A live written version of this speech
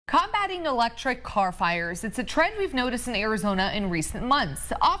Combating electric car fires. It's a trend we've noticed in Arizona in recent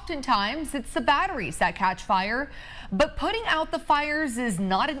months. Oftentimes, it's the batteries that catch fire, but putting out the fires is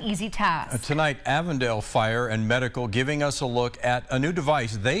not an easy task. Tonight, Avondale Fire and Medical giving us a look at a new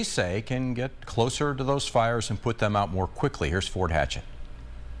device they say can get closer to those fires and put them out more quickly. Here's Ford Hatchett.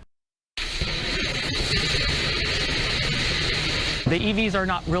 The EVs are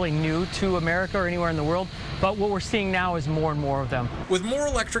not really new to America or anywhere in the world, but what we're seeing now is more and more of them. With more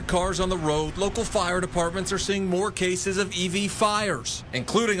electric cars on the road, local fire departments are seeing more cases of EV fires,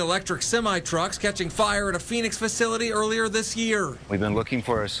 including electric semi-trucks catching fire at a Phoenix facility earlier this year. We've been looking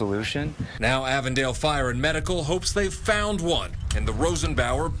for a solution. Now Avondale Fire and Medical hopes they've found one in the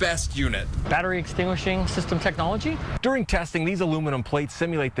Rosenbauer BEST unit. Battery extinguishing system technology. During testing, these aluminum plates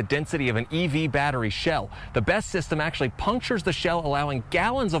simulate the density of an EV battery shell. The BEST system actually punctures the shell, allowing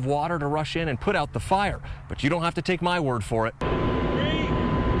gallons of water to rush in and put out the fire. But you don't have to take my word for it. 3, 2,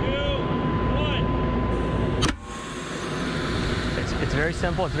 1. It's very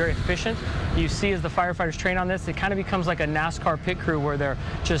simple. It's very efficient. You see as the firefighters train on this, it kind of becomes like a NASCAR pit crew where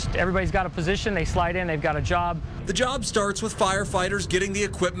everybody's got a position, they slide in, they've got a job. The job starts with firefighters getting the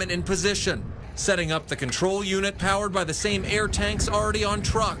equipment in position, setting up the control unit powered by the same air tanks already on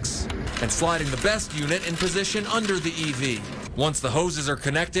trucks, and sliding the BEST unit in position under the EV. Once the hoses are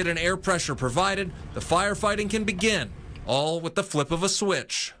connected and air pressure provided, the firefighting can begin, all with the flip of a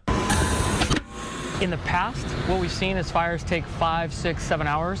switch. In the past, what we've seen is fires take 5, 6, 7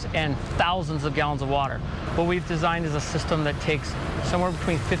 hours and thousands of gallons of water. What we've designed is a system that takes somewhere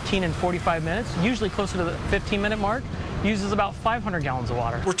between 15 and 45 minutes, usually closer to the 15-minute mark, uses about 500 gallons of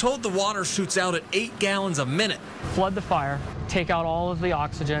water. We're told the water shoots out at 8 gallons a minute. Flood the fire, take out all of the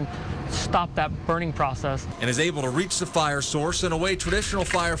oxygen, stop that burning process. And is able to reach the fire source in a way traditional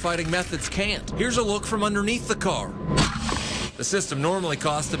firefighting methods can't. Here's a look from underneath the car. The system normally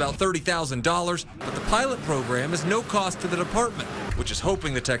costs about $30,000, but the pilot program is no cost to the department, which is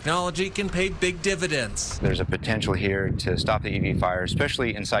hoping the technology can pay big dividends. There's a potential here to stop the EV fire,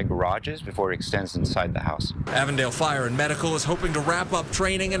 especially inside garages before it extends inside the house. Avondale Fire and Medical is hoping to wrap up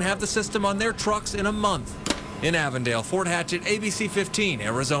training and have the system on their trucks in a month. In Avondale, Ford Hatchett, ABC 15,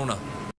 Arizona.